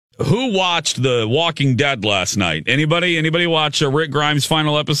who watched The Walking Dead last night? Anybody watch Rick Grimes'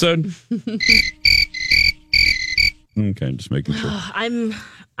 final episode? Okay, just making sure. I'm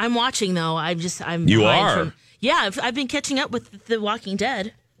watching though. You are? I've been catching up with The Walking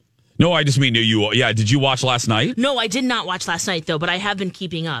Dead. No, I just mean did you watch last night? No, I did not watch last night though, but I have been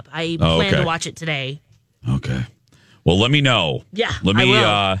keeping up. I plan to watch it today. Okay. Well, let me know. Yeah, let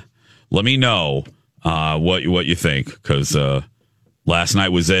me know what you think, because last night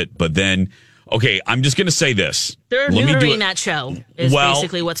was it. But then, okay, I'm just going to say this. They're neutering that show is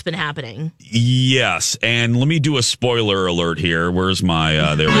basically what's been happening. Yes, and let me do a spoiler alert here. Where's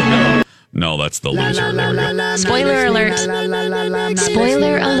my? There we go. No, that's the loser. Spoiler alert.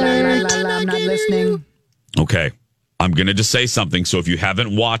 Spoiler alert. I'm not listening. Okay, I'm going to just say something. So if you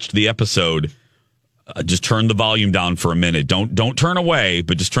haven't watched the episode, just turn the volume down for a minute. Don't turn away,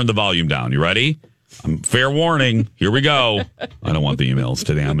 but just turn the volume down. You ready? Fair warning. Here we go. I don't want the emails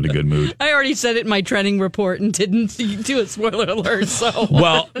today. I'm in a good mood. I already said it in my trending report and didn't do a spoiler alert. So,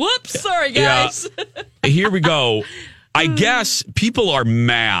 whoops. Sorry, guys. Yeah, here we go. I guess people are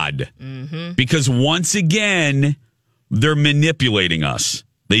mad because once again, they're manipulating us.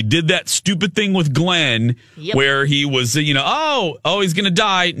 They did that stupid thing with Glenn where he was, he's going to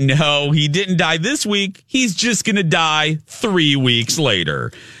die. No, he didn't die this week. He's just going to die 3 weeks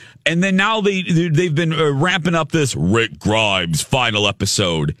later. And then now they've been ramping up this Rick Grimes final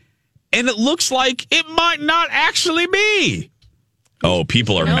episode. And it looks like it might not actually be. Oh,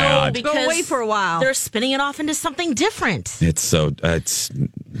 people are mad. Go away for a while. They're spinning it off into something different.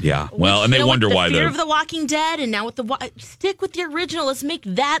 Yeah. Well, and they wonder why the fear of The Walking Dead, and now with stick with the original. Let's make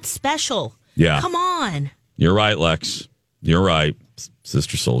that special. Yeah. Come on. You're right, Lex. You're right,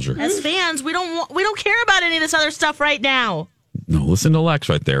 Sister Soldier. As fans, we don't care about any of this other stuff right now. No, listen to Lex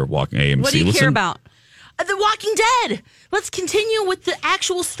right there, walking AMC. What do you care about? The Walking Dead. Let's continue with the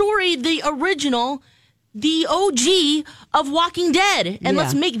actual story, the original, the OG of Walking Dead, and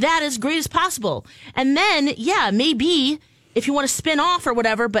let's make that as great as possible. And then, maybe if you want to spin off or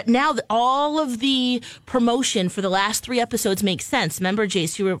whatever, but now all of the promotion for the last 3 episodes makes sense. Remember,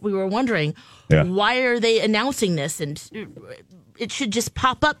 Jace, we were wondering, why are they announcing this? And it should just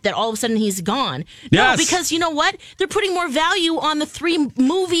pop up that all of a sudden he's gone. Yes. No, because you know what? They're putting more value on the 3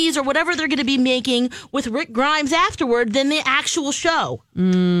 movies or whatever they're going to be making with Rick Grimes afterward than the actual show.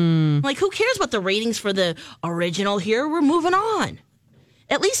 Like, who cares what the ratings for the original here? We're moving on.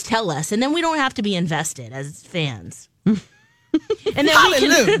 At least tell us, and then we don't have to be invested as fans. And then we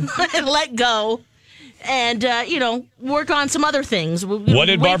can let go and, work on some other things. What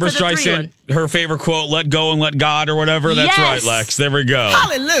did Barbara Streisand, her favorite quote, let go and let God or whatever? That's right, Lex. There we go.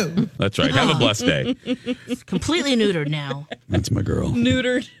 Hallelujah. That's right. Have a blessed day. It's completely neutered now. That's my girl.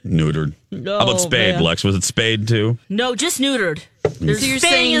 Neutered. How about spade, man. Lex? Was it spade, too? No, just neutered. So you're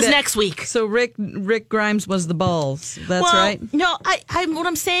Spaying is next week. So Rick Grimes was the balls. That's right? No, what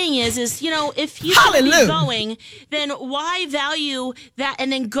I'm saying is if he's going to be going, then why value that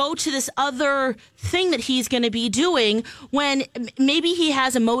and then go to this other thing that he's going to be doing when maybe he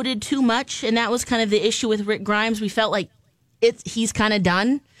has emoted too much, and that was kind of the issue with Rick Grimes. We felt like he's kind of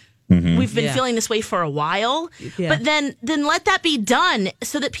done. We've been feeling this way for a while, but then let that be done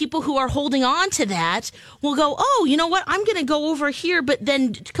so that people who are holding on to that will go, oh, you know what? I'm going to go over here, but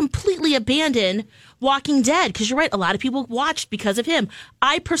then completely abandon Walking Dead. Because you're right. A lot of people watched because of him.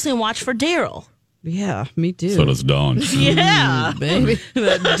 I personally watched for Daryl. Yeah, me too. So does Dawn. Yeah. Baby,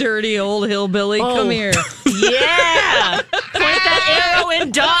 that dirty old hillbilly. Come here. Yeah. Point that arrow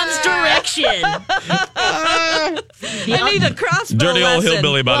in Dawn's direction. I need a crossbow Dirty old lesson.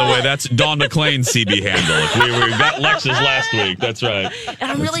 hillbilly, by the way. That's Dawn McClain's CB handle. We got Lex's last week. That's right.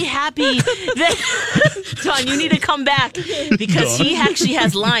 And I'm really happy that, Dawn, you need to come back because he actually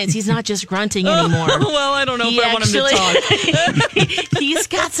has lines. He's not just grunting anymore. Well, I don't know if I want him to talk. He's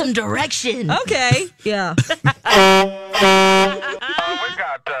got some direction. Okay. Yeah.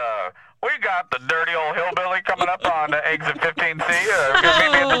 We got the dirty old hillbilly coming up on exit 15C. We're going to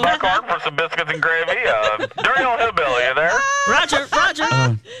meet me at the Buckhorn for some biscuits and gravy. Dirty old hillbilly, you there? Roger.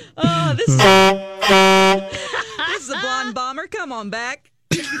 This is the blonde bomber. Come on back.